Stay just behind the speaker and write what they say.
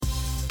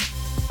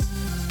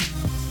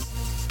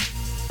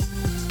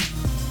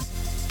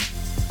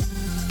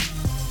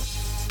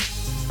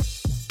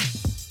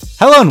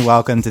Hello and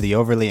welcome to the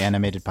Overly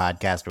Animated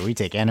Podcast, where we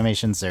take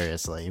animation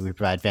seriously. We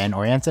provide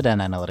fan-oriented and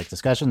analytic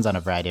discussions on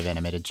a variety of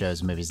animated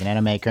shows, movies, and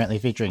anime, currently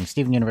featuring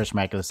Steven Universe,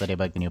 Miraculous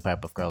Ladybug, The New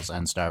Powerpuff Girls,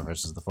 and Star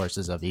vs. the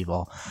Forces of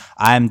Evil.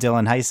 I'm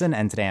Dylan Heisen,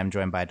 and today I'm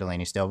joined by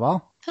Delaney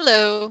Stovall.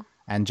 Hello.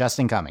 And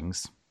Justin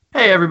Cummings.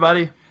 Hey,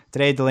 everybody.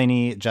 Today,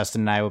 Delaney,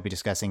 Justin, and I will be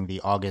discussing the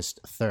August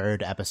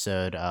 3rd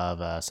episode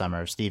of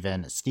Summer of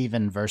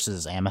Steven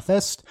versus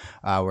Amethyst.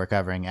 We're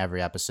covering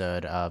every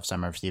episode of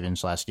Summer of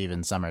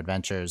Steven/Steven Summer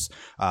Adventures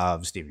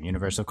of Steven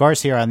Universe, of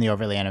course, here on the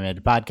Overly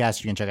Animated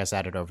Podcast. You can check us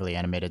out at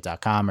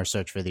overlyanimated.com or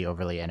search for the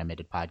Overly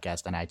Animated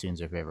Podcast on iTunes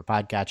or your favorite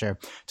podcatcher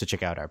to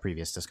check out our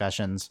previous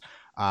discussions.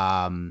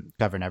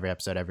 Covering every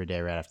episode every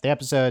day right after the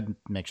episode.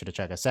 Make sure to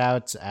check us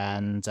out,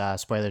 and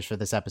spoilers for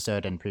this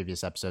episode and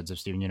previous episodes of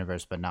Steven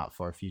Universe, but not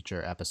for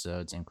future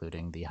episodes,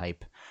 including the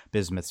Hype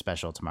Bismuth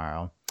special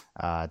tomorrow.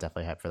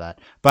 Definitely hype for that,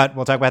 but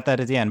we'll talk about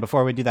that at the end.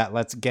 Before we do that,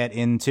 let's get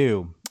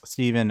into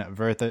Steven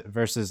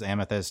versus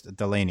Amethyst.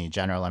 Delaney,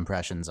 general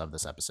impressions of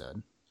this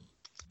episode.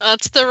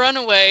 It's the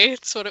runaway.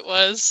 It's what it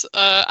was.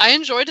 I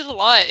enjoyed it a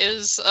lot. It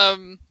was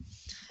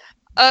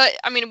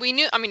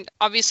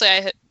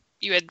obviously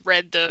you had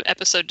read the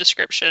episode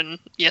description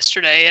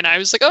yesterday, and I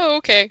was like, oh,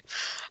 okay.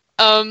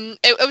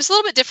 It was a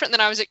little bit different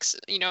than I was,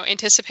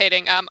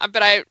 anticipating.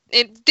 But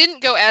it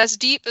didn't go as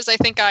deep as I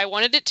think I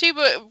wanted it to.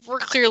 But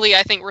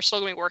I think we're still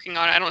going to be working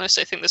on it. I don't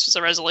necessarily think this was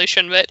a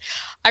resolution, but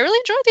I really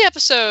enjoyed the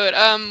episode.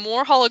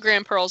 More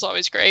hologram Pearl is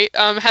always great.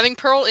 Having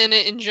Pearl in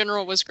it in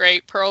general was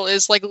great. Pearl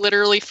is like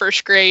literally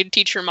first grade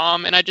teacher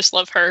mom, and I just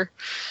love her.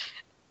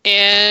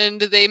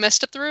 And they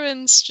messed up the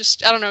ruins.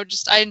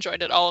 I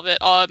enjoyed it, all of it.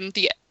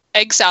 The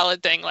egg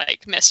salad thing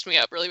messed me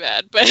up really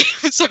bad, but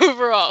so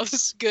overall it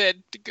was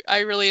good.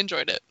 I really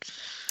enjoyed it.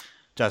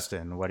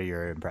 Justin, what are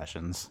your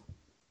impressions?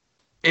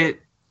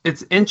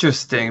 It's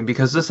interesting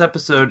because this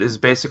episode is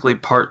basically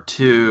part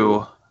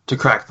 2 to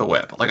Crack the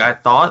Whip. I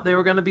thought they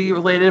were going to be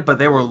related, but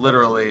they were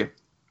literally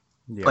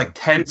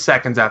 10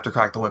 seconds after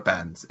Crack the Whip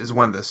ends is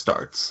when this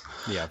starts.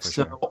 Yeah, for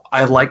sure. So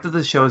I like that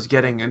the show is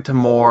getting into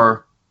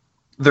more.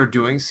 They're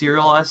doing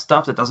serialized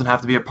stuff that doesn't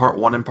have to be a part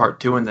 1 and part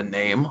 2 in the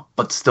name,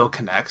 but still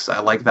connects. I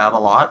like that a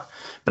lot.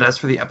 But as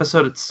for the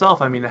episode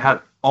itself, it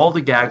had all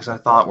the gags I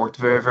thought worked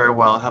very, very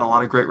well. It had a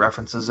lot of great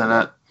references in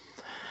it.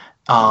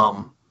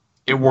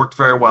 It worked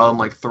very well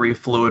in 3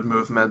 fluid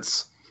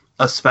movements.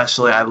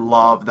 Especially, I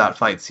love that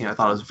fight scene. I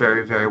thought it was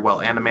very, very well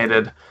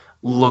animated.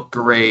 Looked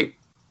great.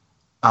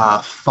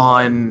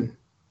 Fun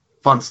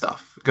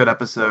stuff. Good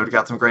episode.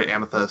 Got some great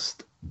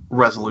Amethyst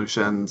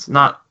resolutions.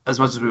 Not as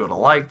much as we would have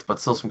liked, but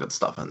still some good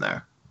stuff in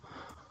there.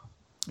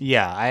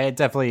 Yeah, I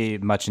definitely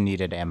much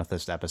needed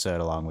Amethyst episode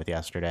along with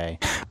yesterday.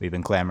 We've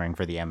been clamoring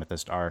for the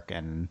Amethyst arc,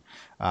 and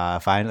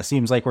finally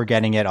seems like we're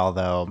getting it,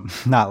 although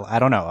I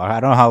don't know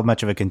how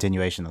much of a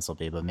continuation this will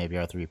be, but maybe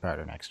our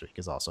 3-parter next week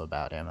is also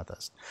about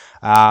Amethyst.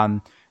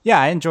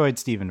 Yeah, I enjoyed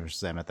Steven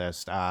versus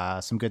Amethyst.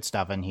 Some good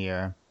stuff in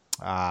here.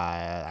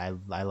 I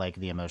like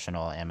the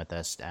emotional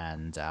Amethyst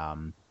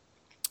and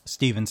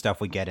Steven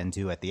stuff we get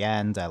into at the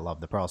end. I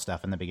love the Pearl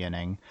stuff in the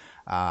beginning.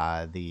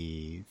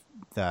 The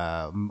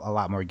a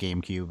lot more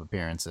GameCube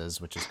appearances,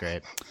 which is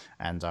great,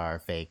 and our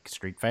fake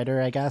Street Fighter,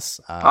 I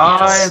guess.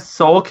 It's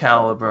Soul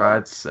Calibur,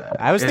 I'd say.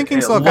 I was thinking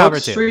Soul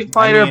Calibur too. Street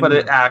Fighter, but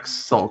it acts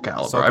Soul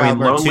Calibur. Soul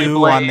Calibur Lonely 2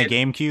 Blade, on the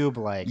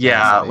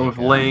GameCube, with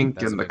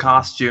Link and the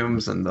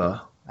costumes and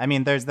the.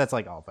 That's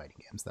like all fighting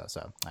games though,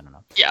 so I don't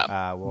know.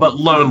 Yeah. But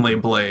Lonely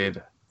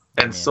Blade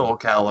and Soul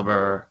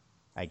Calibur.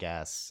 I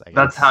guess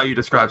that's how you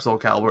describe Soul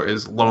Calibur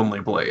is Lonely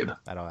Blade.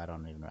 I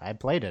don't even know. I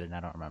played it and I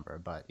don't remember,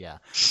 but yeah.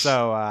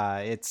 So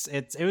it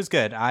was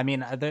good.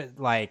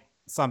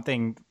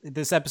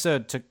 This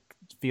episode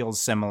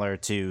feels similar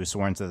to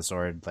Sworn to the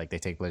Sword. They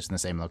take place in the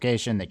same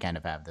location. They kind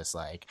of have this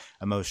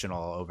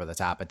emotional over the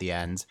top at the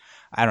end.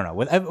 I don't know,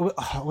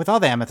 with all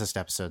the Amethyst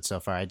episodes so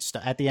far,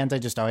 at the end I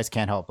just always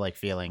can't help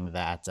feeling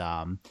that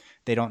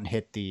they don't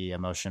hit the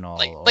emotional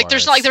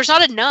there's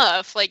not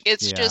enough.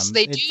 It's just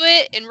they do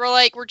it and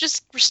we're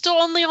still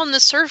only on the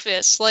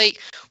surface.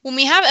 When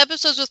we have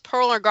episodes with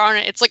Pearl or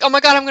Garnet, it's oh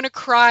my god, I'm gonna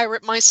cry,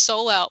 rip my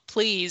soul out,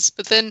 please.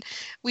 But then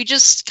we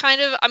just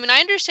kind of, I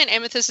understand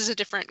Amethyst is a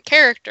different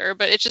character,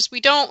 but it's just we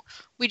don't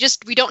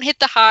hit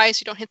the highs,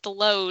 we don't hit the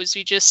lows,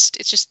 it's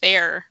just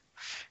there.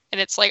 And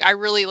it's I'm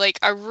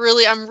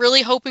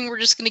really hoping we're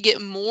just going to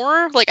get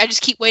more. I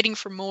just keep waiting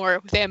for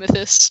more with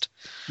Amethyst.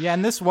 Yeah,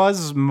 and this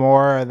was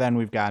more than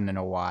we've gotten in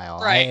a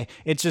while. Right.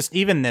 It's just,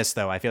 even this,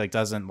 though, I feel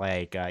doesn't,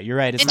 you're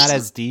right, it's not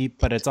as deep,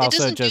 but it's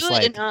also just,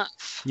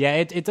 enough. Yeah,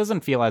 it doesn't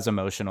feel as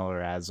emotional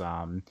or as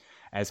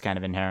kind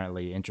of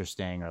inherently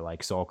interesting or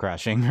soul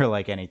crushing or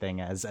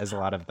anything as a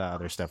lot of the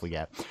other stuff we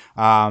get.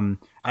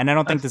 And I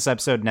don't think this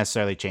episode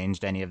necessarily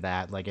changed any of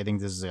that. Like, I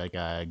think this is like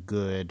a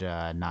good,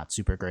 not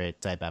super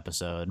great type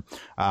episode.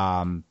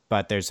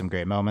 But there's some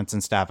great moments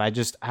and stuff. I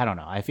don't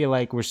know. I feel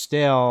like we're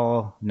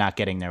still not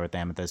getting there with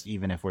Amethyst,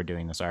 even if we're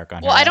doing this arc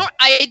on her.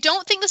 I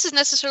don't think this is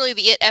necessarily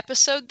the it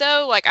episode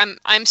though. Like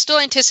I'm still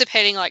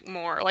anticipating like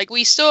more. Like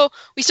we still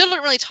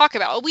don't really talk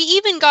about it. We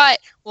even got,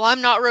 well,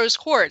 I'm not Rose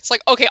Quartz.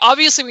 Like, okay,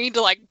 obviously we need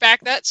to like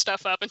back that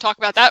stuff up and talk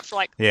about that for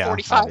like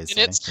 45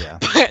 minutes. Yeah.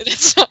 But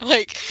it's not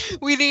like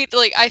we need,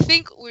 like, I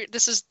think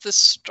this is the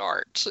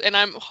start, and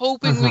I'm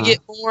hoping we get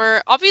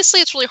more.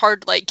 Obviously, it's really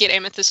hard to like get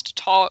Amethyst to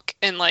talk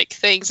and like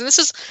things,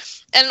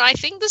 and I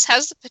think this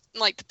has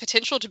the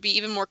potential to be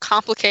even more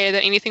complicated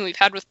than anything we've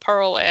had with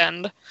Pearl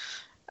and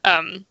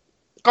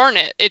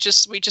Garnet.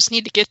 We just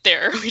need to get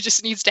there. It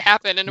just needs to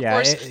happen. And of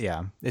course,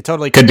 it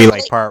totally could be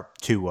like part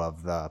 2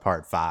 of the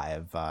part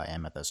 5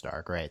 Amethyst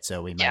arc, right?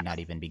 So we might not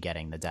even be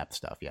getting the depth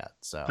stuff yet.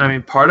 So I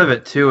mean, part of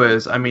it too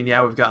is, I mean,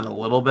 we've gotten a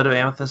little bit of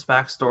Amethyst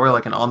backstory,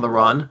 like an On the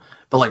Run,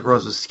 but like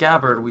Rose's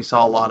Scabbard, we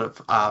saw a lot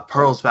of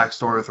Pearl's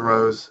backstory with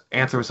Rose.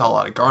 Anther, we saw a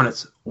lot of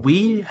Garnet's.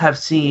 We have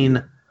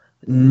seen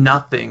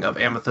nothing of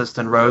Amethyst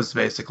and Rose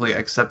basically,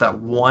 except that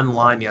one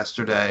line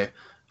yesterday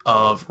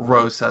of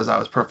Rose says, "I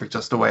was perfect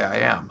just the way I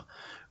am."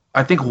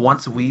 I think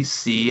once we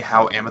see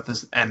how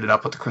Amethyst ended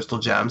up with the crystal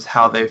gems,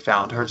 how they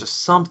found her,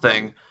 just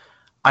something,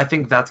 I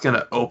think that's going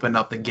to open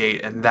up the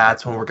gate, and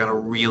that's when we're going to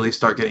really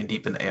start getting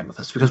deep into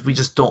Amethyst, because we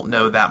just don't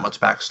know that much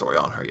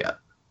backstory on her yet.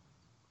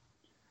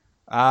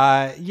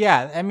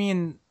 Yeah, I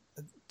mean,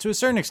 to a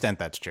certain extent,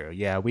 that's true.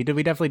 Yeah, we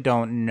definitely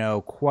don't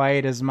know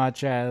quite as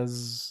much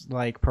as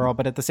like Pearl,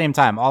 but at the same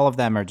time, all of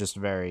them are just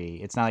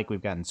very. It's not like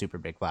we've gotten super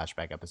big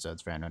flashback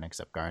episodes for anyone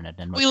except Garnet.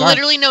 And we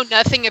literally know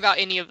nothing about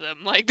any of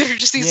them. Like they're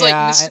just these like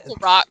mystical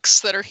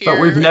rocks that are here.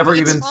 But we've never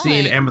even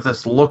seen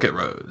Amethyst look at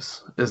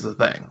Rose. Is the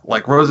thing.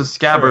 Like Rose's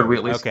Scabbard, we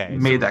at least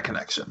made that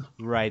connection.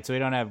 Right. So we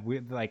don't have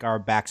like our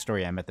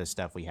backstory Amethyst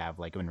stuff. We have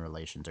like in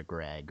relation to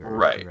Greg.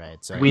 Right.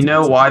 So we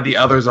know why the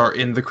others are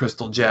in the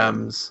crystal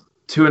gems.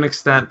 To an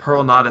extent,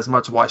 Pearl not as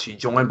much why she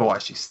joined, but why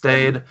she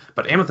stayed.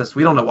 But Amethyst,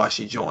 we don't know why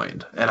she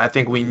joined. And I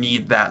think we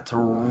need that to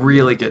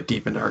really get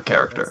deep into her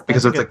character,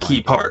 because it's a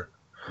key part.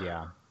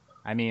 Yeah.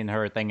 I mean,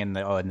 her thing in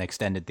the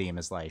extended theme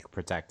is like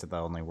protect the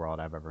only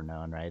world I've ever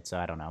known, right? So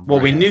I don't know. Well,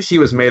 we knew she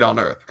was made on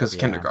Earth because of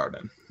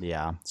kindergarten.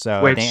 Yeah.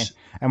 So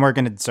and we're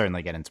going to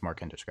certainly get into more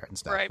kindergarten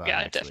stuff. Right.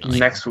 Yeah. Definitely.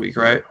 Next week,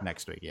 right?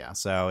 Next week. Yeah.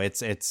 So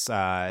it's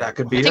that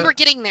could be. I think we're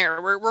getting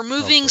there. We're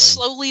moving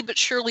slowly but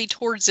surely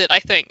towards it. I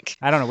think.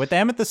 I don't know. With the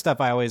Amethyst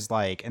stuff, I always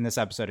like, and this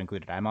episode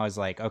included, I'm always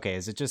like, okay,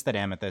 is it just that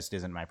Amethyst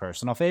isn't my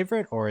personal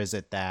favorite, or is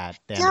it that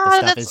the Amethyst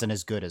stuff isn't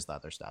as good as the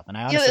other stuff? And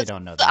I honestly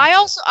don't know that. I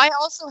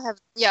also have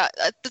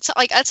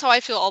that's how I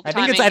feel all the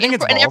time. I think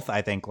it's both.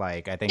 I think.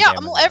 Yeah.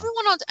 Well,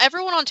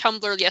 everyone on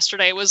Tumblr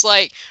yesterday was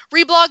like,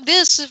 reblog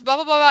this, blah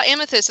blah blah about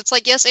Amethyst. It's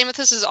like, yes,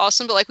 Amethyst is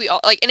awesome, but like we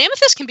all like, and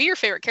Amethyst can be your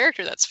favorite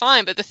character. That's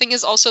fine. But the thing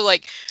is also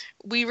like,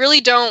 we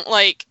really don't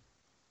like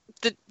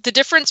the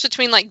difference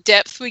between like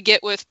depth we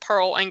get with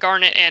Pearl and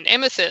Garnet and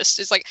Amethyst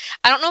is like,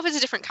 I don't know if it's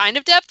a different kind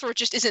of depth or it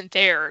just isn't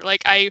there.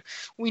 Like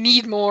we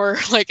need more,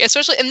 like,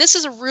 especially, and this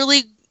is a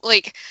really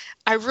like,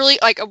 I really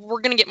like,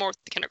 we're gonna get more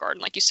with the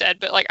kindergarten, like you said,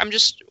 but like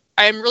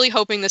I'm really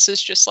hoping this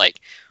is just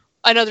like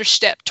another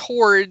step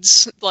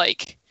towards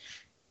like,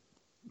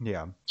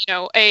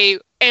 a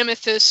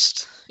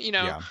Amethyst,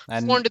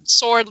 sworn to the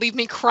sword, leave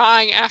me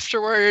crying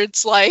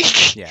afterwards,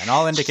 like. Yeah, and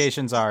all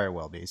indications are it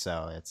will be.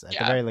 So it's at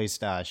the very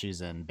least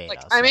she's in beta.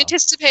 Like, I'm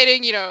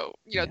anticipating,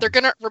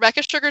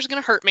 Rebecca Sugar's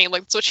gonna hurt me.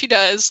 Like that's what she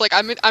does. Like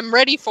I'm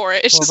ready for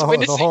it. It's just the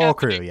whole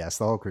crew. Yes,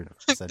 the whole crew.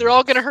 They're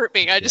all gonna hurt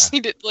me. I just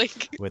need it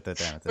like. With the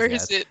Amethyst. Where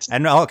is it?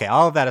 And okay,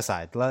 all of that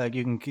aside,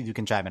 you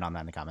can chime in on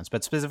that in the comments.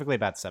 But specifically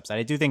about this episode,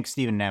 I do think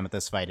Steven and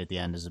Amethyst fight at the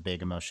end is a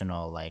big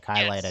emotional like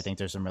highlight. Yes. I think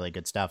there's some really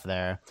good stuff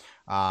there.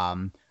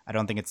 I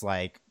don't think it's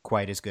like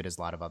quite as good as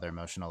a lot of other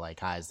emotional like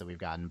highs that we've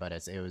gotten, but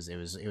it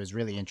was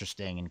really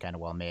interesting and kind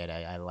of well made.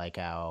 I like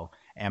how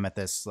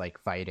Amethyst's like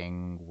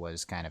fighting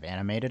was kind of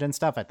animated and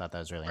stuff. I thought that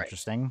was really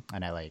interesting,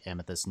 and I like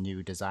Amethyst's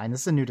new design.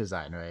 This is a new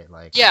design, right?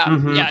 Like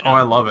Oh,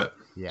 I love it.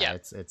 Yeah,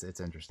 it's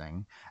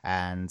interesting.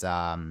 And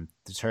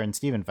her and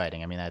Steven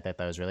fighting, I mean, I thought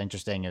that was really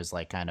interesting. It was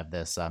like kind of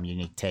this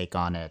unique take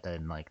on it,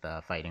 and like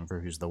the fighting for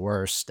who's the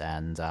worst.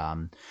 And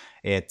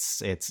it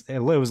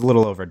was a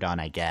little overdone,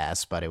 I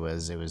guess, but it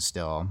was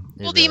still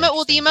the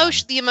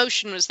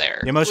emotion was there.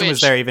 The emotion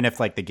was there, even if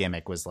like the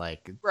gimmick was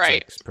like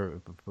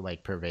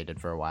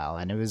pervaded for a while,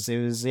 and it was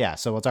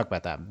So we'll talk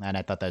about that. And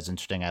I thought that was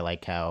interesting. I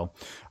like how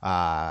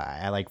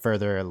I like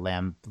further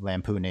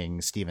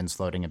lampooning Steven's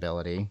floating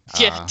ability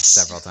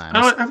several times.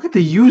 I've got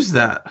to use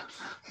that.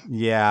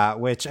 Yeah,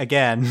 which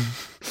again,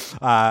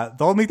 the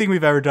only thing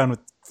we've ever done with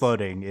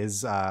floating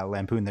is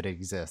lampoon that it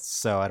exists.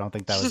 So I don't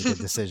think that was a good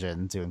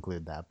decision to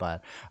include that.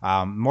 But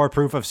more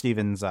proof of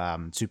Steven's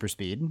super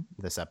speed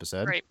this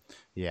episode. Right.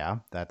 Yeah,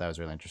 that was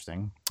really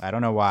interesting. I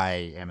don't know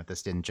why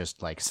Amethyst didn't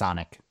just like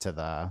Sonic to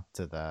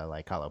the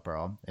like Hollow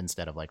Pearl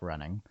instead of like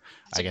running.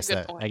 I guess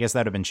that would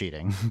have been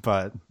cheating.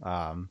 But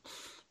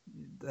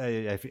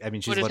I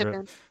mean, Would it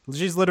have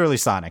she's literally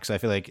Sonic. So I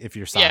feel like if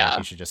you're Sonic, Yeah.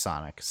 you should just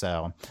Sonic.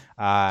 So,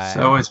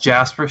 So is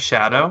Jasper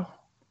Shadow?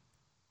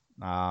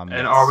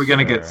 And are we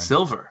gonna get sure.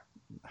 Silver?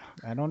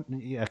 I don't.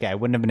 Okay, I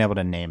wouldn't have been able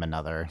to name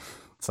another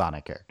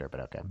Sonic character, but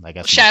okay, I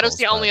guess Shadow's Knuckles,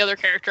 the only but other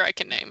character I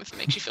can name if it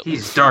makes you feel better.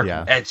 He's dark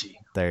Yeah. and edgy.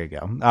 There you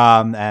go.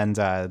 And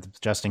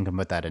Justin can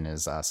put that in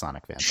his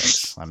Sonic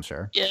fanfics, I'm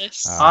sure.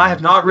 Yes. I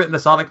have not written a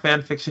Sonic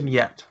fan fiction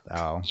yet.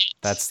 Oh,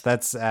 Yes.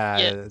 that's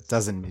Yes.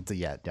 doesn't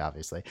yet,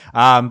 obviously.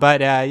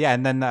 But yeah,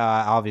 and then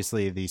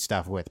obviously the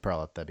stuff with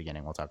Pearl at the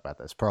beginning. We'll talk about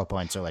this. Pearl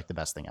points are like the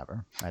best thing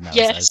ever. I know.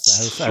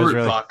 Yes. I was Fruit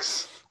really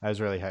Bucks. I was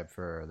really hyped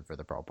for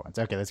the Pearl points.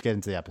 Okay, let's get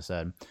into the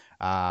episode.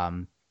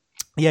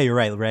 Yeah, you're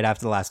right. Right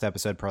after the last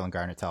episode, Pearl and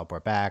Garnet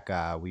teleport back.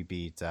 We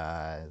beat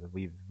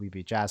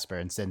Jasper,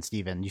 and then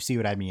Steven, you see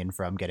what I mean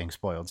from getting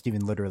spoiled.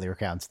 Steven literally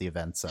recounts the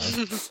events of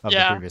the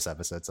Yeah. previous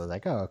episode. So I was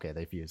like, oh, okay,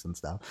 they fused and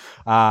stuff.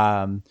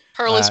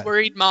 Pearl is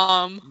worried,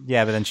 Mom.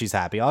 Yeah, but then she's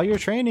happy. All your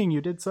training,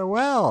 you did so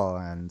well,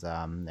 and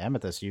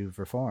Amethyst, you've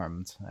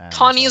reformed. And,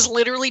 Connie is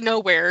literally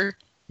nowhere.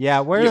 yeah.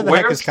 Where Yeah, the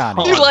heck where's is Connie?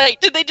 Connie? You're like,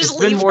 did they just It's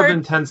been leave more her?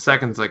 than 10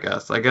 seconds, I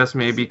guess. I guess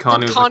maybe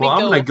Connie was like, Connie well,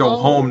 I'm go going to go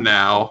home? home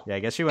now. Yeah, I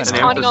guess she went. Is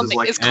And home. Connie Amethyst on is the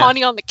like, is eh.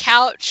 Connie on the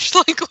couch?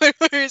 Like,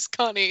 where is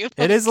Connie?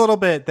 It is a little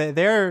bit.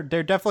 They're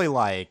definitely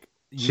like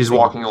She's using-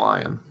 walking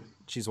lion.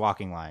 She's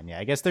walking Lion. Yeah,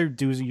 I guess they're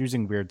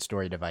using weird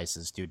story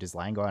devices too. Does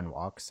Lion go on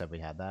walks? Have we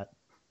had that?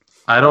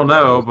 I don't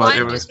know, but Lion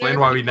it would just explain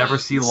why we barely never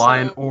walks, see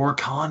Lion so- or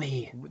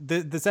Connie.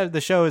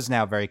 The show is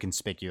now very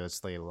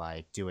conspicuously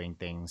like doing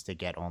things to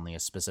get only a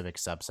specific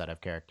subset of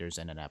characters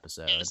in an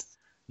episode. Yes.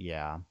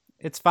 Yeah,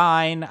 it's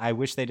fine. I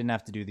wish they didn't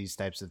have to do these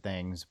types of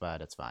things,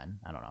 but it's fine.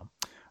 I don't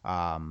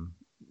know.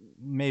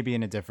 Maybe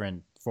in a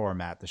different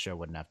format, the show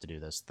wouldn't have to do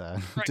this. Right.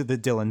 The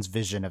Dylan's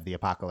vision of the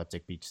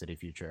apocalyptic beach city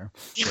future.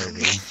 Where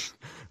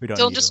we don't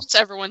Dylan need just to. wants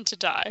everyone to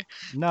die.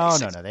 No.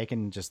 They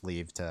can just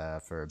leave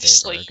for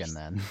Just Bayberg, leave. and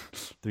then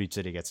the beach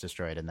city gets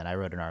destroyed. And then I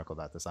wrote an article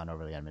about this on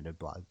Overly Animated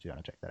blog. If you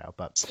want to check that out,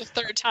 but It's the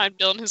third time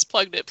Dylan has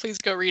plugged it. Please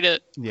go read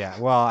it. yeah,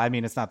 well, I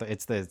mean, it's not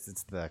it's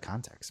the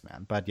context,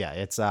 man. But yeah,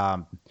 it's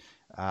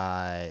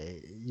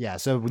yeah.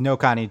 So no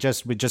Connie,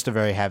 just a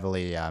very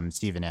heavily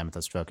Steven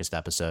Amethyst focused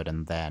episode,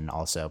 and then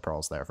also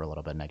Pearl's there for a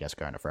little bit, and I guess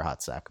Garnet for a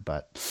hot sec.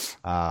 But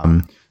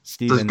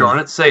Steven, Does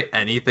Garnet say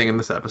anything in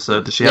this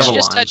episode? Does she have She a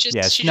just line? touches.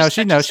 yeah, she no, just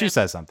she touches him.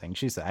 says something.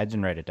 She said I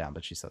didn't write it down,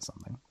 but she says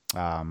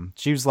something.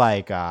 She was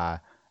like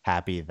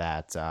happy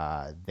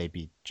that they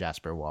beat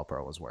Jasper while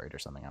Pearl was worried or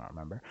something. I don't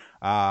remember.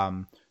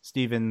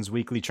 Steven's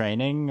weekly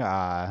training.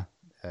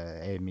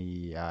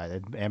 Amy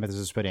Amethyst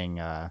is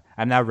putting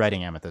I'm now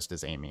writing Amethyst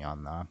as Amy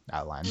on the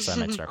outline, so I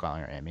might start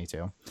calling her Amy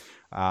too.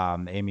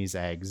 Amy's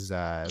eggs,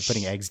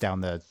 putting eggs down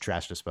the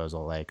trash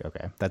disposal, like,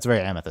 okay, that's very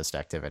Amethyst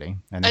activity.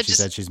 And then she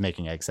said she's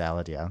making egg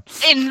salad. Yeah,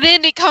 And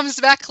then it comes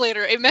back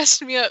later. It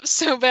messed me up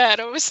so bad.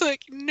 I was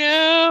like,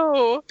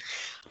 no.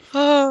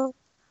 Oh.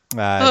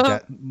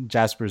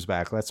 Jasper's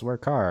back. Let's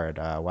work hard.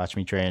 Watch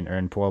me train,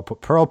 earn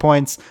Pearl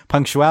points,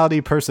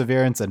 punctuality,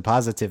 perseverance, and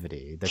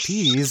positivity. The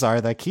P's are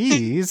the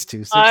keys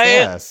to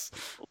success.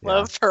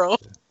 Love Pearl.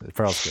 Yeah,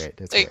 Pearl's great.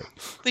 It's Like, great.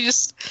 They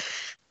just.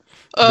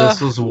 This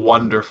was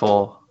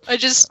wonderful. I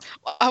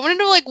want to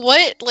know what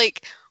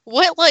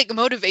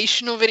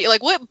motivational video,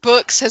 like what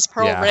books has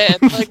Pearl Yeah.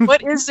 read? Like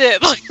what is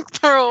it? Like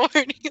Pearl,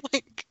 where do you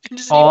like?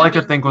 All I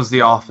could think was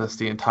The Office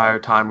the entire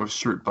time with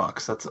Shroot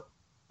Bucks. That's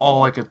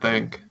all I could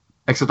think.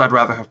 Except I'd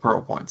rather have Pearl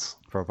points.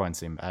 Pearl points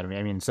seem. I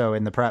mean, so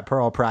in the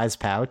Pearl prize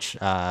pouch,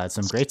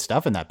 some great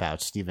stuff in that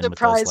pouch, Steven, The with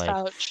prize those like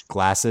pouch.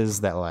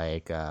 glasses that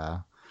like I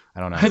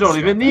don't know. I don't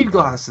even need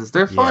glasses.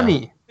 They're Yeah.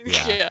 funny.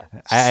 Yeah.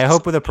 I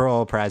hope with the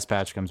Pearl prize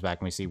pouch comes back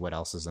and we see what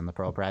else is in the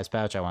Pearl prize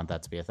pouch. I want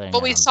that to be a thing.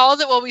 But we saw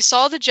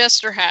the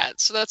Jester hat,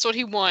 so that's what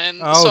he won.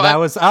 Oh, so that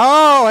was.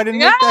 Oh, I didn't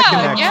make that Yeah,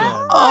 connection.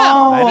 yeah.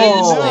 I didn't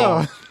Obviously.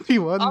 know. He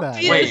won that.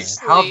 Obviously. Wait,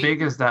 how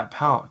big is that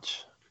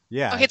pouch?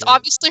 Yeah. Okay, it's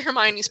obviously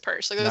Hermione's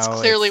purse. Like that's No,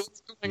 clearly it's-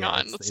 what's going yeah,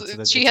 on.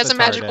 She it's has the a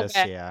magical TARDIS,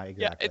 bag. Yeah,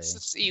 exactly. Yeah,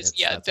 it's easy. It's-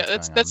 Yeah,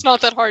 what's that's going on.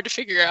 not that hard to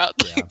figure out.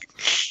 Yeah.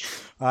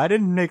 I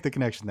didn't make the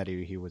connection that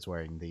he was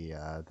wearing the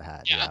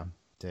hat. Yeah.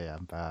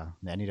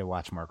 I need to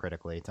watch more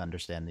critically to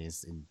understand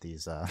these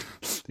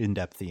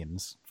in-depth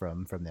themes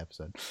from the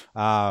episode.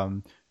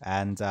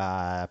 And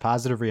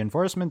positive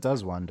reinforcement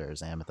does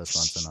wonders. Amethyst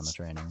wants in on the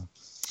training.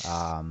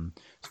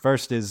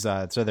 First is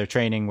so they're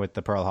training with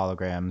the Pearl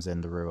holograms in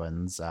the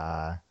ruins.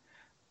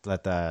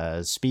 Let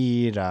the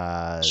speed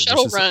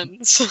Shuttle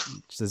runs.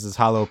 This is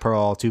Hollow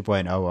Pearl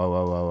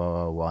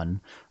 2.0000001.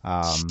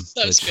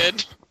 That was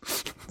good.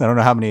 I don't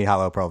know how many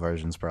Hollow Pearl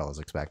versions Pearl is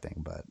expecting,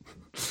 but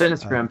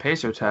Fitness Gram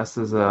Pacer test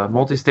is a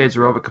multi-stage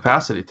aerobic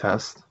capacity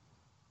test.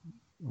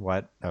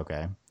 what?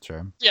 Okay,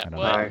 sure. Yeah, I don't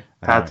what? know. I I don't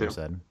know had what you to.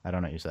 said. I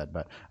don't know what you said,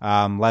 but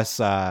less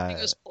I think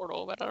it was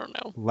Portal, but I don't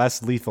know.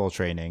 less lethal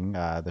training.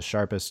 The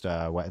sharpest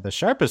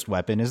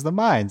weapon is the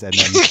minds, and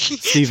then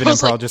Steven and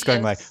was Pearl like, just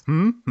going like,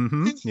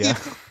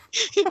 yes.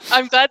 yeah.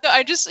 I'm glad that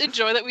I just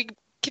enjoy that we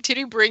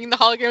continue bringing the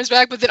holograms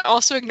back, but then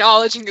also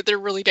acknowledging that they're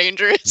really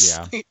dangerous.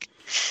 Yeah. Like,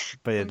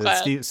 But yeah, I'm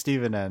glad.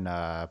 Steven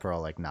and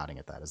Pearl like nodding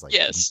at that is like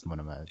Yes. one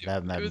of that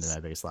It was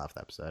my biggest laugh of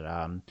the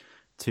episode.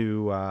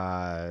 Two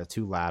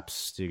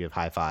laps to give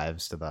high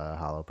fives to the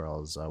Hollow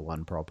Pearls.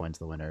 One Pearl point to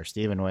the winner.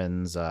 Steven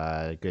wins.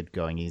 Good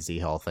going easy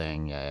whole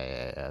thing.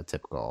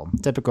 Typical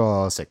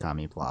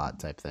sitcom plot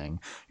type thing.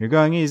 You're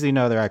going easy.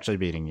 No, they're actually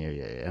beating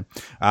you.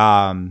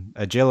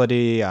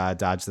 Agility.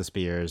 Dodge the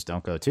spears.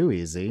 Don't go too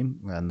easy.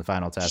 And the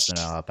final test in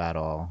a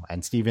battle.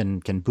 And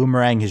Steven can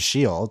boomerang his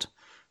shield.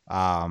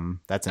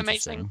 That's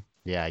interesting. Amazing.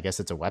 Yeah, I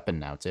guess it's a weapon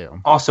now too.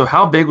 Also,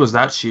 how big was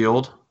that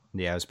shield?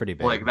 Yeah, it was pretty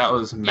big. Like, that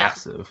was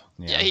massive.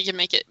 Yeah, he can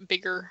make it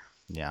bigger.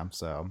 Yeah,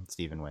 so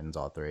Steven wins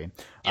all three.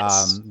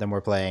 Yes. Then we're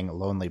playing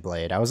Lonely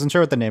Blade. I wasn't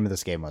sure what the name of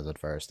this game was at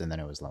first, and then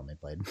it was Lonely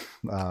Blade.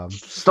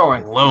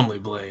 Starring Lonely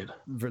Blade.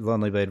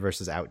 Lonely Blade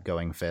versus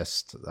Outgoing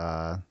Fist.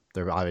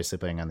 They're obviously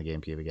playing on the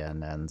GameCube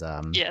again,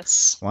 and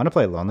Yes. want to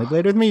play Lonely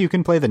Blade with me? You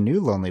can play the new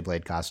Lonely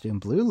Blade costume,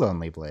 Blue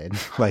Lonely Blade.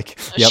 Like,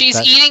 yep,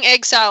 She's eating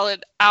egg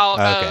salad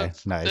out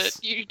of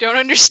nice. you don't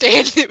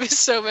understand. It was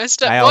so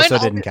messed up. I also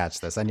didn't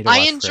catch this. I need to watch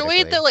I enjoyed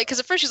critically. the, like, because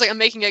at first she's like, I'm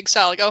making egg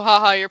salad. Like, oh,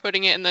 haha, you're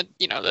putting it in the,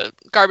 the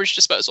garbage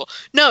disposal.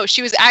 No,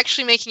 she was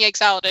actually making egg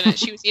salad in it.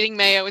 She was eating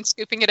mayo and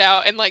scooping it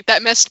out, and like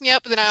that messed me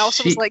up. But then I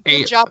also was like,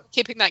 good job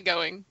keeping that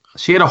going.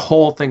 She had a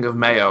whole thing of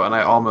mayo, and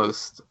I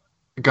almost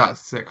got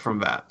sick from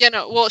that. Yeah,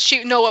 no. Well,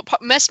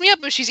 what messed me up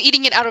was she's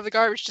eating it out of the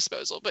garbage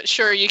disposal. But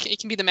sure, it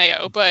can be the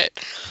mayo. But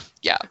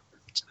yeah,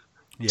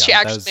 she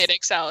actually made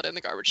egg salad in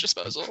the garbage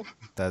disposal.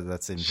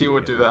 That seems she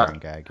would do that.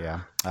 Gag,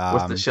 yeah,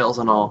 with the shells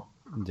and all.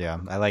 Yeah,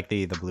 I like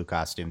the blue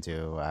costume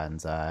too,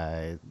 and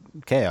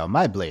KO.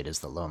 My blade is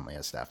the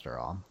loneliest after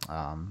all.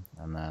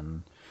 And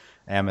then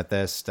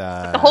Amethyst.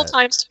 The whole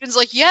time Steven's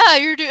like, "Yeah,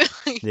 you're doing."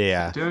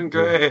 Yeah, doing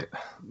great.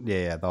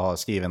 Yeah, the whole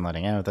Steven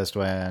letting Amethyst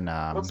win.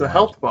 What's a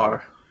health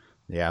bar?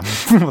 Yeah,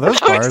 well, those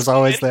bars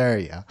always there.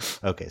 Yeah,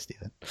 okay,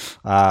 Steven.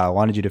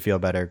 Wanted you to feel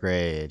better.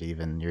 Great.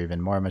 You're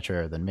even more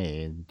mature than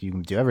me. You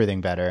can do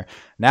everything better.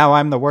 Now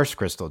I'm the worst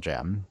Crystal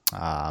Gem.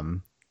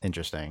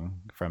 Interesting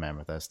from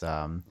Amethyst.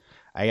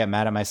 I get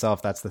mad at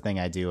myself. That's the thing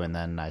I do, and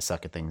then I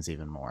suck at things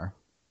even more.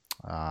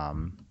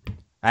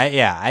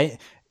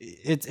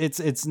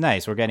 It's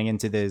nice. We're getting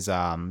into these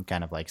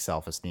kind of like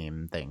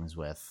self-esteem things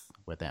with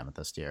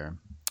Amethyst here,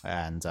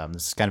 and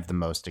this is kind of the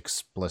most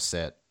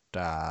explicit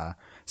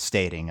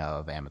stating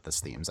of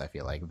Amethyst themes. I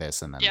feel like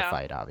this, and then the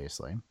fight,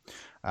 obviously.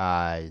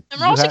 And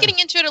we're also getting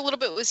into it a little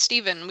bit with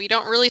Steven. We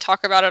don't really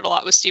talk about it a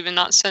lot with Steven,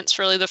 not since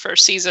really the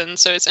first season.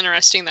 So it's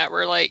interesting that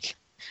we're like,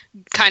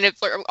 kind of,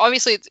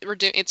 obviously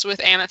it's with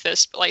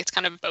Amethyst, but like it's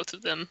kind of both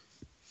of them.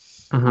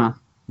 Mm-hmm.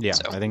 Yeah,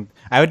 so. I think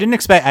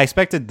I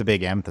expected the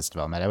big Amethyst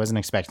development. I wasn't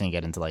expecting to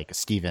get into like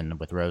Steven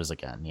with Rose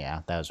again.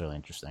 Yeah, that was really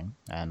interesting.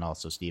 And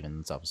also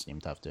Steven's self-esteem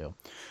tough too.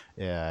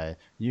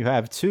 You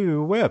have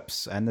 2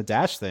 whips and the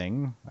dash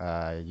thing.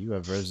 You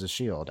have Rose's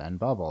shield and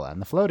bubble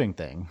and the floating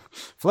thing.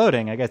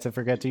 Floating, I get to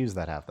forget to use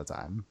that half the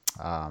time.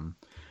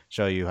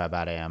 Show you how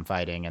bad I am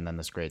fighting, and then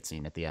this great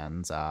scene at the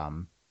end.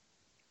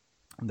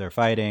 They're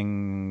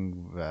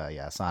fighting,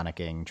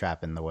 sonicking,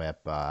 trapping the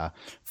whip,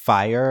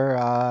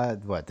 fire.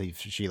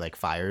 She like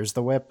fires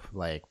the whip,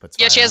 like puts.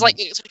 Yeah, she has like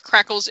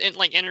crackles in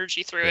like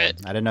energy through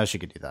it. I didn't know she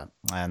could do that,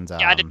 and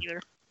I didn't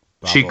either.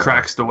 Bubble, she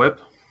cracks the whip.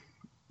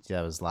 Yeah,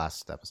 that was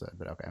last episode,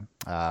 but okay.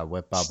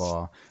 Whip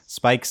bubble,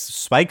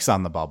 spikes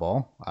on the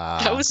bubble.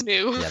 That was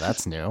new. Yeah,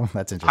 that's new.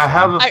 That's interesting. I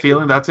have a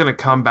feeling that's gonna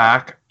come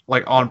back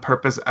like on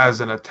purpose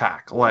as an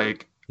attack,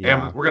 like.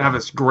 Yeah. And we're going to have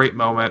this great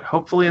moment,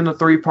 hopefully in the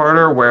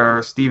 3-parter,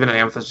 where Steven and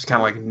Amethyst just kind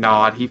of like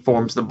nod. He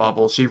forms the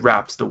bubble. She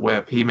wraps the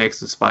whip. He makes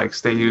the spikes.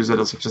 They use it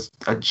as just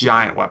a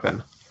giant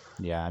weapon.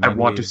 Yeah. I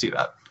want to see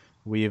that.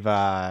 We've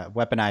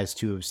weaponized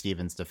 2 of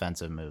Steven's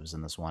defensive moves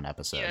in this one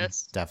episode.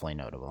 Yes. Definitely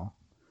notable.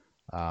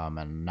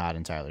 And not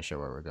entirely sure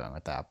where we're going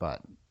with that, but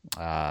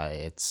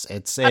I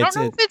don't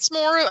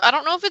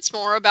know if it's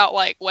more about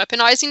like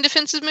weaponizing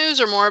defensive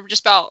moves or more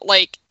just about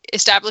like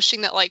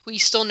establishing that like we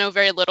still know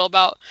very little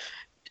about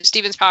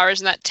Steven's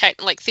powers, and that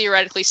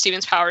theoretically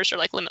Steven's powers are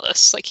like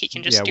limitless. Like he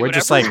can just do we're whatever.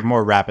 Just like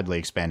more rapidly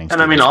expanding. And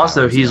Steven's I mean,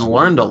 also he's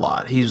learned a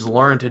lot. He's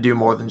learned to do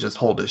more than just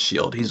hold his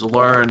shield. He's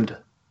learned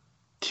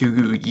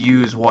to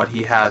use what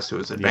he has to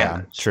his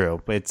advantage. Yeah,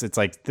 true. But it's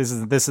like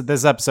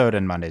this episode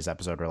and Monday's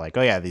episode were like,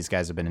 oh yeah, these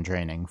guys have been in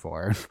training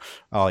for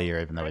all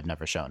year, even though we'd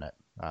never shown it.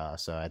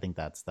 So I think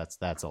that's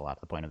a lot of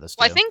the point of this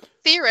too. Well, I think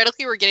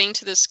theoretically we're getting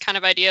to this kind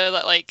of idea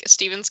that like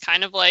Steven's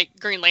kind of like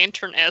Green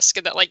Lantern-esque,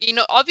 and that like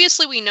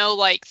obviously we know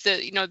like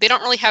they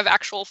don't really have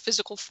actual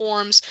physical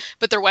forms,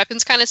 but their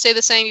weapons kind of stay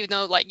the same, even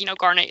though like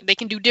Garnet, they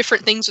can do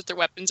different things with their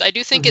weapons. I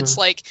do think it's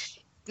like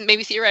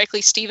maybe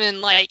theoretically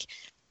Steven like.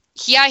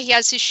 Yeah, he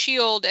has his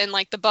shield and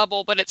like the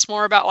bubble, but it's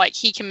more about like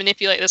he can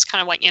manipulate this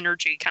kind of like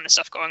energy kind of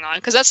stuff going on.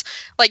 Because that's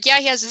like, yeah,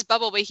 he has his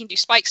bubble, but he can do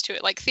spikes to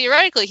it. Like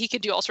theoretically, he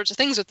could do all sorts of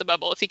things with the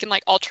bubble if he can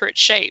like alter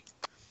its shape.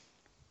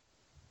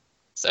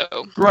 So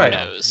right. Who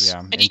knows?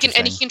 Yeah, and he can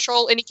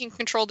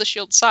control the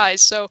shield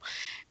size. So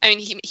I mean,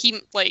 he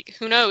like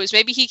who knows?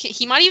 Maybe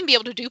he might even be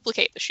able to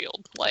duplicate the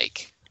shield.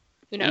 Like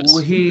who knows?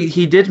 Well,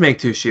 he did make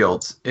 2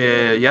 shields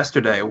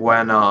yesterday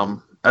when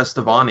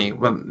Estivani,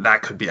 well,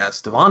 that could be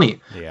Estivani,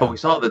 Yeah. but we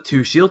saw the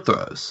 2 shield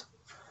throws.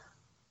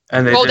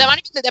 And they Well, did,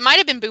 that might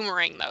have been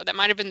boomerang though. That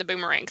might have been the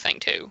boomerang thing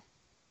too.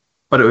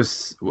 but it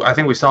was, I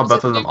think we saw Was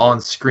both it of them on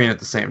screen at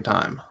the same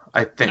time,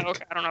 I think. Oh,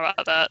 okay, I don't know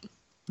about that.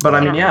 But I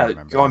I mean, don't yeah,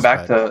 remember going this,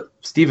 back to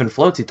Stephen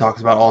Floats, he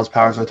talks about all his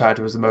powers are tied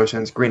to his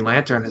emotions. Green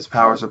Lantern, his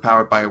powers are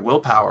powered by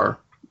willpower.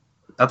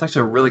 That's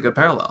actually a really good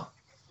parallel.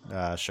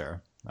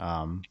 Sure.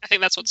 I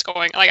think that's what's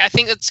going. Like, I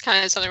think that's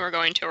kind of something we're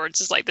going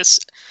towards. Is like this,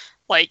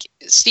 like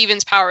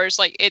Steven's powers.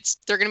 Like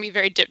they're going to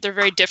be they're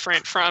very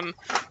different from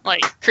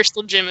like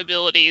Crystal Gem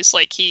abilities.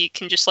 Like he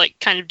can just like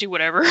kind of do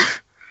whatever.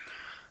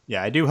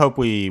 Yeah, I do hope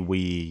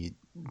we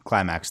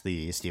climax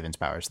the Stevens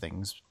Powers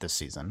things this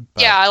season.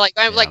 But, yeah, like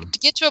I'm yeah. like to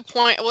get to a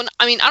point. Well,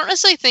 I mean, I don't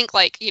necessarily think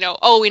like we know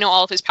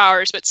all of his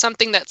powers, but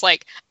something that's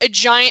like a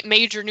giant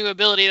major new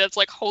ability that's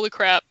like holy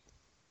crap,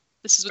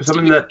 this is what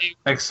Something Steven that can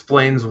do.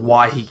 explains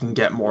why he can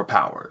get more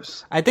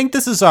powers. I think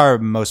this is our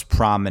most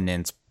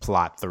prominent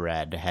plot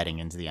thread heading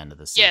into the end of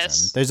the season.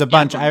 Yes. There's a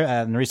bunch.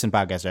 In the recent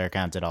podcast, I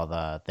counted all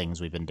the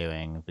things we've been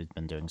doing. We've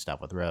been doing stuff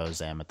with Rose,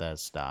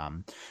 Amethyst,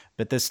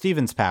 but the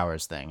Stevens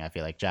Powers thing, I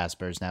feel like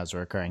Jasper's now is a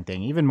recurring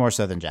thing, even more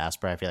so than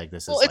Jasper. I feel like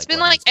this is. Well, it's been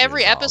what like needs to be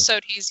every resolved.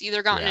 episode he's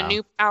either gotten Yeah. a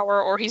new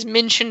power or he's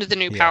mentioned the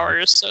new Yeah.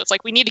 powers. So it's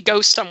like we need to go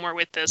somewhere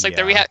with this. Like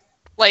there we Yeah. have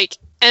like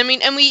I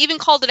mean, and we even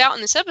called it out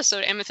in this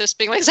episode. Amethyst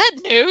being like, "Is that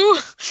new?"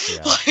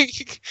 Yeah.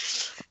 like,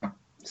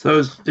 So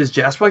is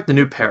Jasper like the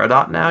new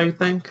Peridot now, you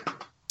think?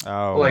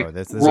 Oh, Like,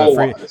 this is a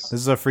role-wise. this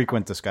is a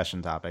frequent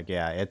discussion topic.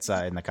 Yeah, it's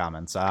in the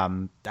comments. I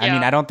mean, Yeah.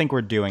 I don't think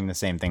we're doing the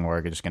same thing.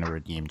 We're just going to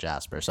redeem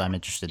Jasper, so I'm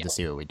interested to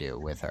see what we do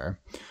with her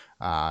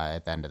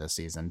at the end of the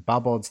season.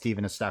 Bubbled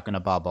Steven is stuck in a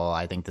bubble.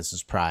 I think this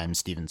is prime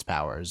Steven's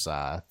Powers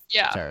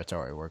yeah.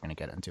 territory. We're going to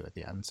get into at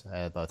the end,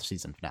 both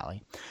season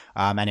finale.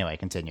 Anyway,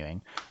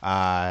 continuing.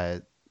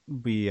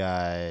 We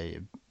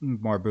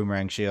more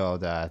Boomerang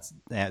Shield.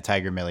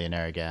 Tiger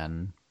Millionaire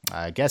again.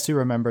 Guess who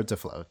remembered to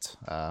float?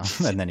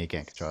 And then he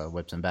can't control it,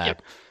 whips him back.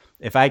 Yep.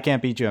 If I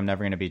can't beat you, I'm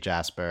never going to beat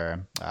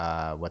Jasper.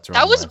 What's wrong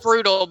That was with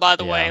brutal, by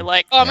the way. Yeah.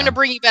 Like, I'm Yeah. gonna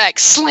bring you back,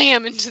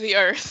 slam into the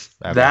earth.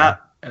 Okay.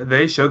 That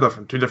they showed that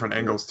from 2 different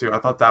angles too. I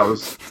thought that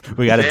was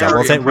we got a very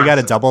double take. We got a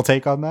impressive. double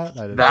take on that.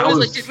 I didn't- That I was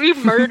was- like, did we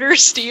murder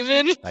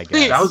Steven? I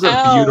guess. that was a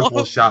Ow.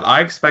 beautiful shot.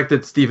 I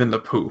expected Steven to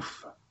poof.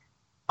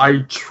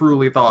 I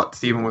truly thought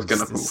Steven was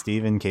gonna poof.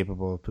 Steven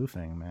capable of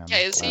poofing, man. Yeah,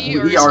 is he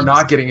or We is are he not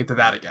just- getting into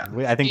that again.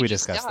 I think He we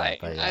just discussed died.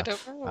 that. But yeah. I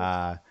don't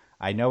know.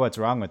 I know what's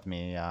wrong with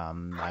me.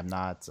 I'm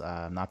not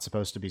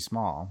supposed to be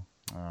small.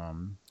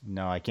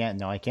 No, I can't.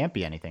 No, I can't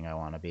be anything I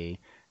want to be.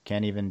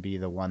 Can't even be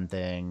the one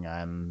thing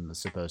I'm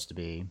supposed to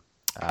be.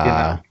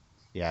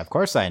 Yeah, of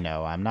course I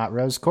know. I'm not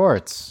Rose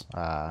Quartz.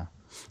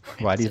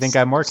 Why do you think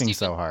I'm working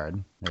so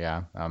hard?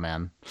 Yeah. Oh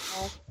man.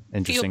 Well,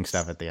 Interesting feels-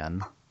 stuff at the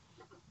end.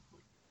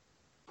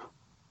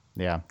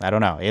 Yeah, I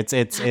don't know. It's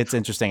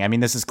interesting. I mean,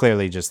 this is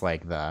clearly just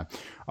like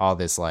all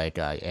this like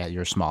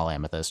your small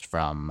amethyst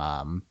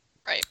from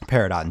Right.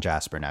 Peridot and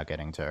Jasper now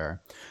getting to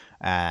her,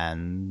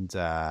 and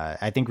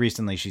I think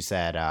recently she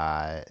said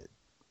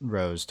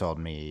Rose told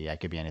me I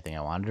could be anything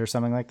I wanted or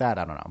something like that.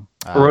 I don't know.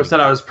 Rose said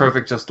I was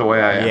perfect just the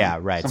way I am. Yeah,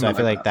 right. So I Something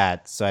feel like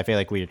that. So I feel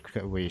like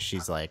we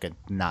she's like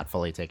not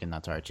fully taking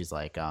that to heart. She's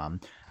like,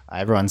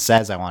 everyone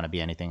says I want to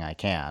be anything I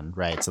can,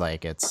 right? It's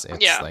like it's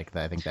Yeah. like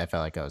I think I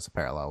felt like it was a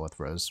parallel with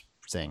Rose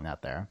saying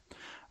that there.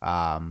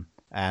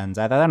 And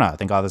I don't know. I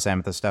think all this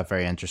amethyst stuff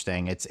very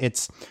interesting.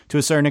 It's to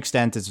a certain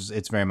extent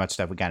it's very much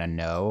stuff we kind of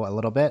know a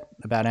little bit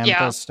about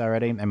amethyst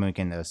already. I mean, we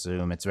can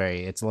assume it's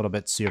a little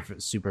bit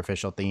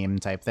superficial theme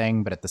type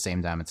thing, but at the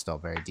same time, it's still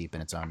very deep in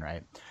its own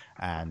right.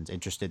 And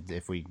interested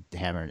if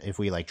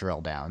we like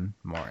drill down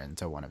more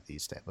into one of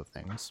these type of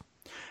things.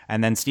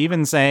 And then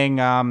Steven saying,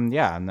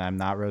 yeah, I'm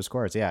not Rose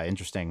Quartz. Yeah,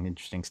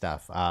 interesting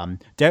stuff.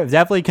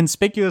 Definitely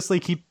conspicuously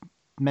keep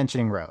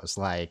mentioning Rose.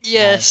 Like,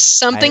 Yes,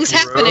 something's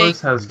happening.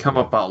 Rose has come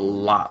up a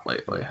lot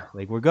lately.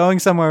 like we're going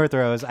somewhere with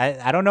Rose.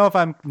 I don't know if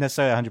I'm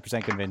necessarily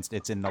 100% convinced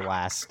it's in the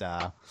last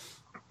 5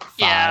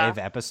 Yeah.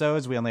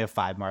 episodes. We only have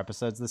 5 more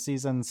episodes this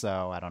season,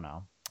 so I don't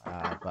know.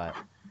 But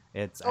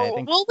it's I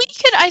think Well, we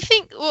could. I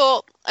think.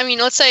 Well, I mean,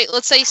 let's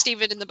say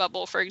Steven in the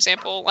bubble, for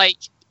example. Like,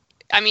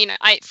 I mean,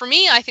 for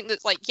me, I think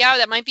that like, yeah,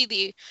 that might be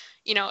the,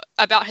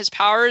 about his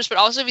powers, but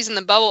also if he's in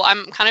the bubble,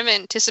 I'm kind of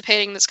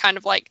anticipating this kind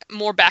of like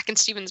more back in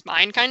Steven's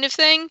mind kind of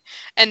thing,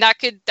 and that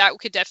could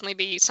definitely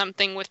be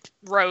something with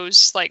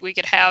Rose. Like we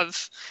could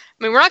have.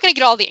 I mean, we're not going to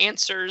get all the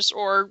answers,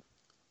 or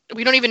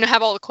we don't even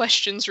have all the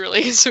questions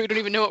really, so we don't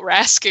even know what we're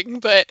asking.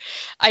 But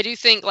I do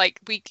think like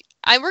we're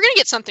going to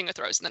get something with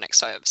Rose in the next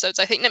 5 episodes.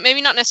 I think that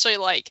maybe not necessarily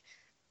like.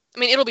 I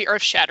mean, it'll be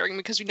earth shattering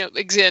because we know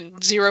again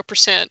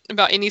 0%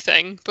 about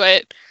anything,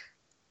 but.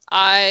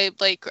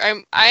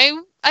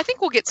 I think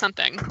we'll get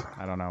something.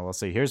 I don't know. We'll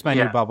see. Here's my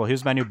Yeah. new bubble.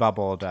 Here's my new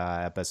bubbled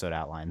episode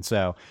outline.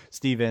 So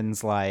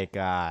Steven's like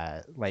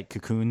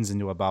cocoons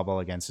into a bubble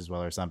against his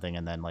will or something,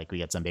 and then like we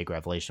get some big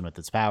revelation with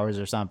its powers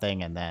or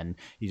something, and then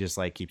he just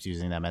like keeps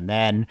using them, and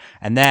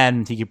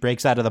then he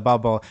breaks out of the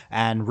bubble,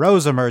 and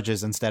Rose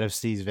emerges instead of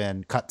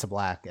Steven. Cut to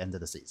black. End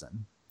of the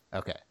season.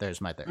 Okay,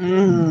 there's my theory.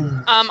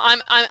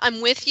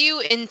 I'm with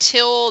you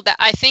until that.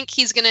 I think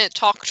he's gonna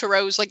talk to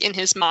Rose like in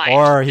his mind,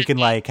 Or he can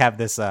like have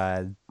this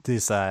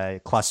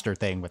cluster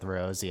thing with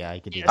Rose. Yeah, he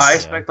could do Yes. that. I too.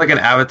 expect like an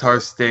Avatar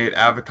state,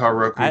 Avatar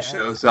Roku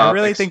shows up. I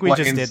really think we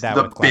just explains did that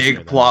the with Cluster, big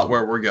though. plot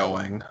where we're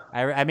going.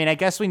 I mean, I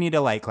guess we need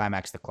to like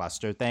climax the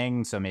cluster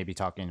thing. So maybe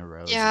talking to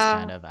Rose Yeah. is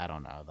kind of, I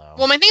don't know though.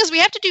 Well, my thing is we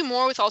have to do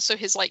more with also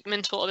his like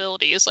mental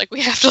abilities. Like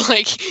we have to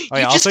like. Oh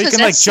yeah, also you can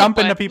like jump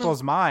into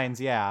people's minds.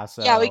 Yeah.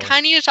 So yeah, we kind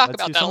of need to talk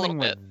let's about do that a little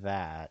something bit. with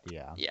that.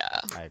 Yeah.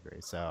 Yeah. I agree.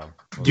 So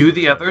we'll Do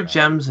see the what other we get.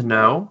 gems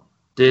know?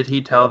 Did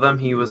he tell them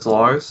he was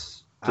Lars?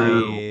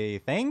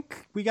 I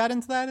think we got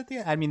into that at the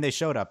end. I mean, they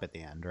showed up at the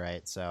end,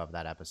 right? So of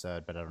that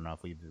episode, but I don't know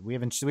if we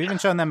haven't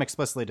shown them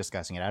explicitly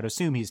discussing it. I'd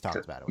assume he's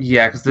talked about it. with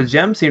Yeah, them. because the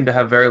gems seem to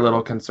have very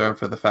little concern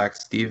for the fact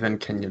Steven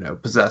can,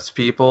 possess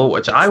people,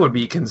 which I would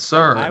be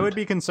concerned. I would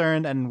be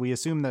concerned, and we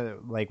assume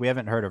that like we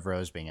haven't heard of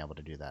Rose being able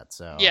to do that.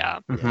 So Yeah.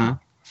 Mhm.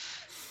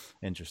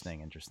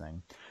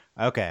 Interesting.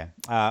 Okay.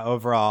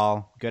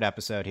 Overall, good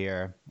episode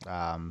here.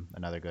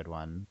 Another good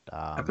one.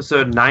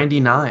 Episode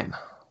 99.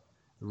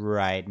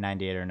 Right,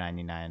 98 or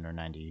 99 or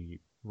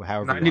 90.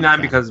 However, you 99 wanna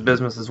count because it.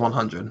 Bismuth is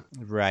 100.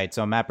 Right.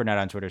 So Matt Burnett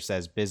on Twitter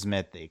says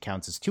Bismuth, it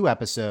counts as 2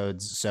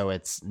 episodes, so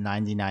it's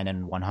 99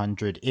 and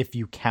 100 if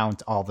you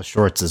count all the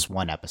shorts as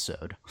 1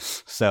 episode.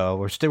 So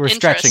we're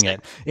stretching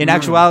it. In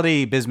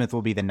actuality, Bismuth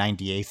will be the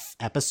 98th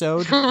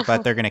episode,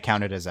 but they're going to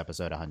count it as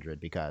episode 100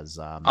 because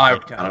I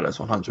would count it as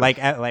 100.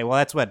 well,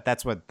 that's what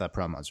the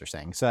promos are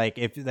saying. So like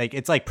if like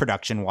it's like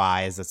production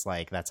wise, it's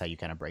like that's how you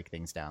kind of break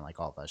things down. Like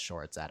all the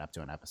shorts add up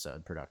to an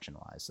episode production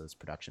wise. So it's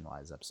production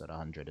wise, episode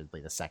 100 is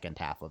like the second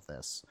half of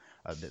this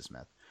of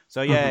Bismuth.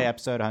 So yeah,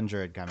 episode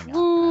 100 coming up.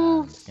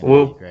 And it's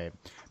gonna be great.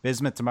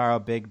 Bismuth tomorrow,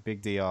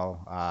 big deal.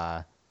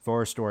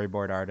 4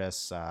 storyboard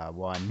artists,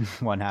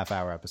 one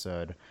half-hour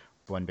episode,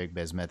 1 big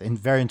Bismuth. And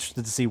very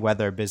interested to see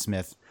whether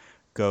Bismuth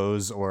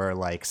goes or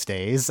like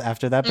stays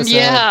after the episode.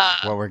 Yeah.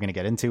 What we're gonna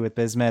get into with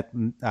Bismuth.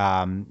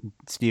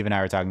 Steve and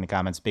I were talking in the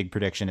comments. Big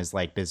prediction is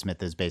like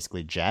Bismuth is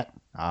basically Jet.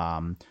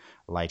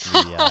 Like the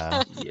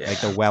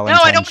like the well-intentioned.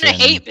 No, I don't want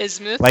to hate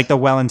Bismuth. Like the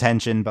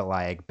well-intentioned but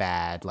like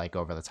bad, like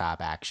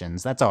over-the-top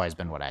actions. That's always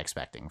been what I'm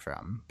expecting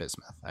from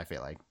Bismuth. I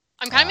feel like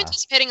I'm kind of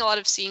anticipating a lot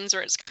of scenes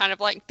where it's kind of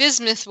like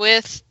Bismuth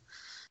with,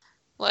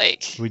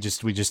 like. we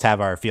just have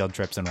our field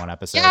trips in one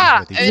episode. Yeah,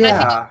 with each I mean, I other.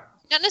 think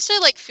not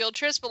necessarily like field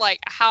trips, but like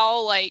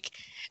how like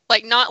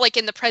not like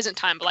in the present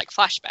time, but like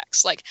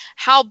flashbacks, like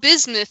how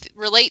Bismuth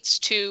relates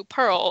to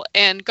Pearl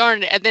and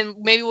Garnet, and then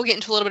maybe we'll get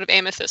into a little bit of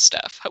Amethyst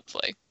stuff,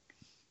 hopefully.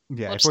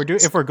 Yeah,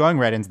 if we're going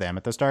right into the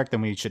Amethyst arc, then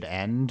we should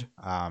end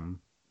the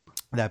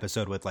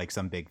episode with like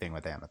some big thing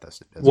with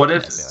Amethyst. What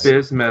if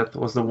Bismuth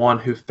was the one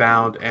who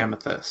found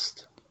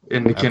Amethyst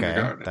in the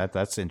kindergarten?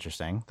 That's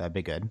interesting. That'd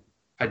be good.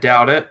 I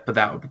doubt it, but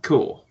that would be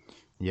cool.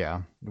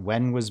 Yeah.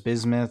 When was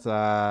Bismuth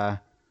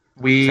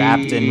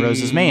trapped in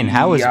Rose's mane?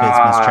 How is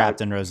Bismuth trapped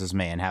in Rose's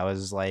mane? How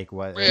is like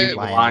what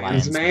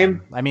Lion's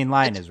mane? I mean,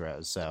 Lion is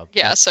Rose, so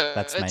yeah, so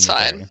that's it's my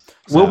fine. theory.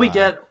 Will we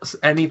get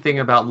anything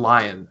about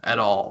Lion at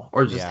all,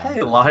 or just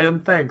hey,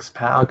 Lion, thanks,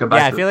 pal? Go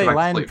back I to feel like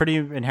Lion sleep. pretty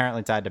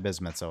inherently tied to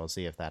Bismuth, so we'll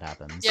see if that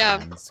happens. Yeah,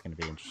 and it's gonna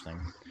be interesting.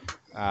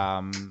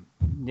 Why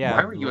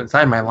were you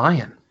inside my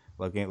Lion?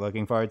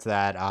 Looking forward to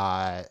that.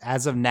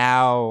 As of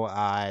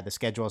now, the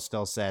schedule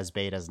still says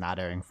Beta's not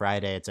airing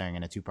Friday. It's airing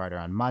in a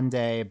 2-parter on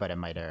Monday, but it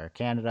might air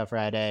Canada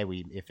Friday.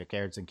 If it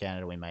airs in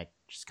Canada, we might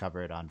just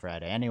cover it on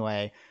Friday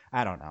anyway.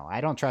 I don't know.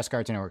 I don't trust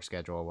Cartoon Network's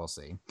schedule. We'll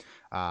see.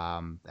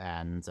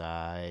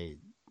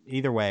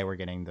 Either way, we're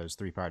getting those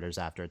 3-parters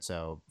after it.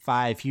 So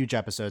 5 huge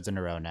episodes in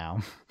a row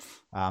now.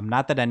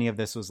 Not that any of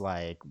this was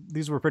like,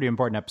 these were pretty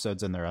important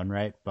episodes in their own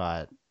right,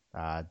 but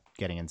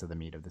getting into the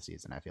meat of the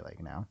season, I feel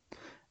like now.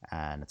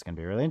 And it's going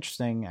to be really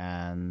interesting.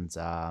 And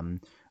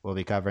we'll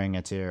be covering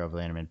it here over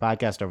the Animated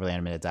Podcast,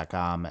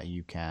 overlyanimated.com.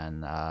 You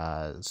can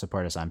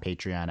support us on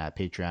Patreon at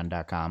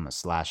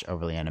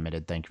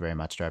patreon.com/overlyanimated. Thank you very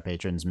much to our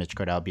patrons, Mitch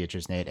Cordell,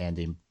 Beatrice, Nate,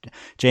 Andy,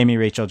 Jamie,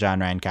 Rachel,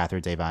 John, Ryan,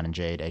 Catherine, Davon, and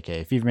Jade,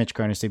 aka Fever, Mitch,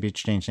 Cronus, Steve,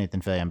 Exchange, Nathan,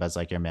 Philly, and Buzz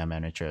Lightyear,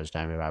 Mailman, Richards,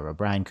 Diary, Robert,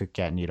 Brian, Cook,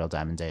 Cat, Needle,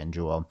 Diamond Day, and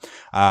Jewel.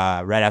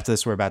 Right after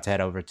this, we're about to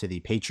head over to the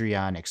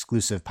Patreon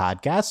exclusive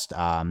podcast.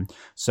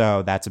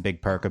 So that's a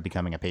big perk of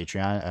becoming a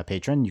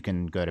patron. You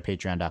can go to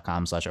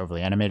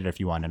patreon.com/overlyanimated if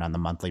you want it on the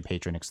monthly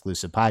patron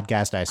exclusive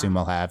podcast. I assume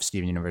we'll have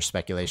Steven Universe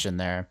speculation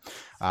there.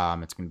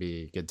 It's going to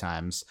be good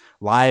times.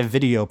 Live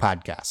video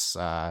podcasts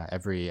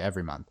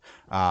every month.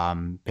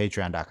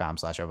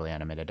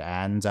 Patreon.com/overlyanimated.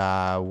 And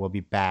we'll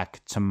be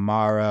back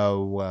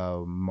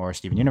tomorrow. More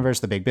Steven Universe,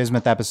 the Big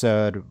Bismuth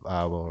episode.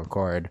 We'll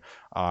record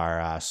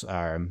our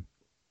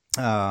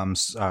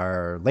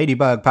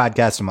Ladybug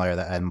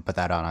podcast and put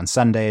that on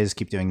Sundays.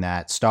 Keep doing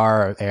that.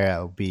 Star,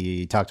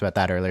 we talked about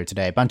that earlier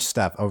today. A bunch of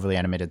stuff,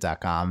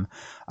 overlyanimated.com.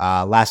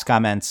 Last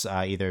comments,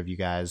 either of you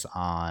guys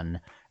on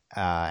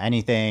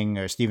anything,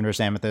 or Steven vs.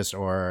 Amethyst,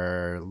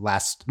 or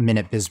last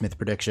minute Bismuth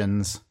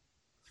predictions?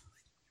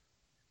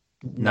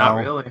 Not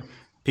really.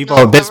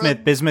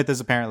 Bismuth is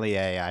apparently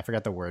I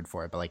forgot the word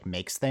for it, but like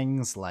makes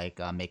things, like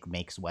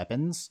makes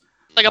weapons.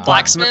 Like a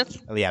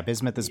blacksmith? Oh, yeah,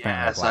 Bismuth is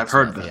apparently a Yes, I've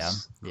heard blacksmith,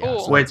 this. Yeah. Cool.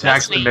 So Which That's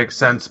actually neat. makes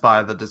sense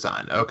by the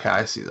design. Okay,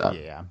 I see that.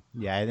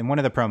 yeah. In one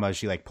of the promos,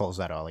 she like pulls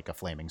out like a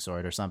flaming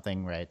sword or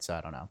something, right? So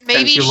I don't know.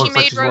 Maybe she she looks like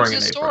made she's wearing an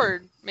Rose's apron.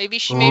 sword. Maybe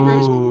she made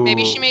Rose.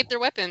 Maybe she Ooh. made their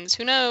weapons.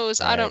 Who knows?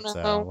 I don't know.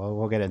 Right, so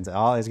we'll get into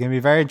all. It's gonna be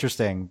very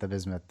interesting. The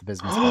Bismuth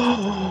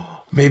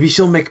special. Maybe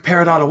she'll make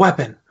Peridot a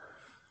weapon.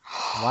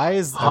 Why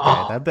is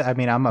okay? I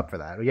mean, I'm up for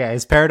that. Yeah,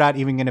 is Peridot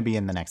even going to be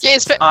in the next? Yeah,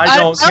 it's, episode? I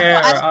don't care.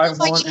 I I don't know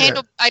if I want can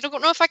handle. I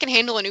don't know if I can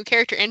handle a new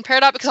character in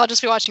Peridot because I'll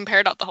just be watching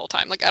Peridot the whole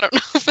time. Like I don't know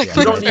if I Yeah, can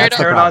We no, don't do need that's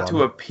the Peridot. Peridot problem.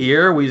 to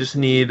appear. We just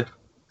need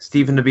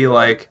Steven to be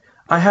like,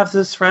 I have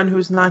this friend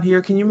who's not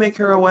here. Can you make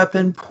her a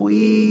weapon,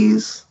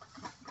 please?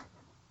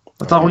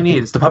 That's all we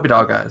need. It's the puppy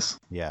dog guys.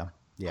 Yeah.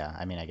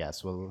 I mean, I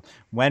guess.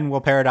 When will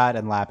Peridot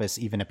and Lapis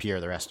even appear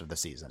the rest of the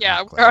season? Yeah,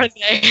 Not where are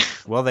clear. they?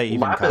 Will they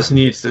even Lapis come?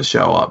 needs to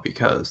show up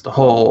because the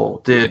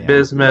whole Yeah.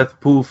 Bismuth,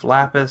 poof,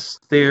 Lapis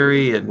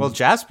theory, and Will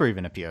Jasper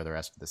even appear the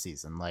rest of the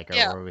season? Like,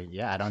 Yeah.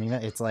 I don't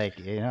even. It's like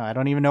I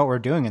don't even know what we're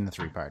doing in the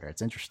 3-parter.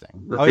 It's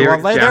interesting. The Oh, theory-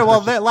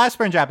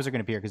 Jasper and Jappers are going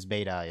to appear because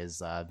Beta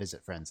is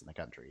visit friends in the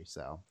country,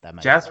 so that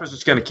might. Jasper's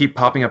just gonna keep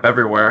popping up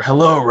everywhere.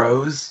 Hello,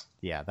 Rose.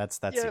 Yeah, that's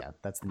Yep.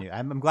 that's the new.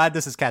 I'm glad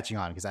this is catching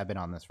on because I've been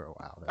on this for a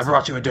while. I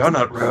brought you a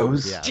donut,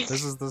 Rose. Yeah,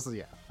 this is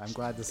yeah. I'm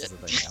glad this is a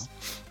thing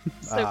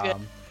now. So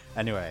good.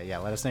 Anyway, yeah,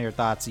 let us know your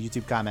thoughts.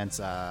 YouTube comments,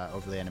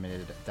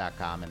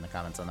 overlyanimated.com, in the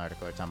comments on the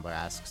article or Tumblr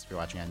asks. If you're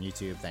watching on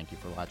YouTube, thank you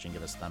for watching.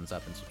 Give us a thumbs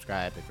up and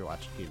subscribe. If you're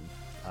watching,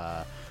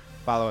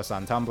 follow us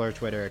on Tumblr,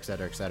 Twitter,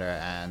 etc., etc.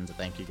 And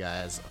thank you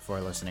guys for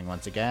listening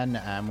once again.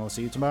 And we'll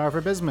see you tomorrow for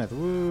Bismuth.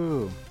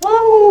 Woo!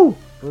 Woo!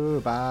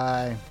 Woo!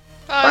 Bye.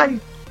 Bye. Bye.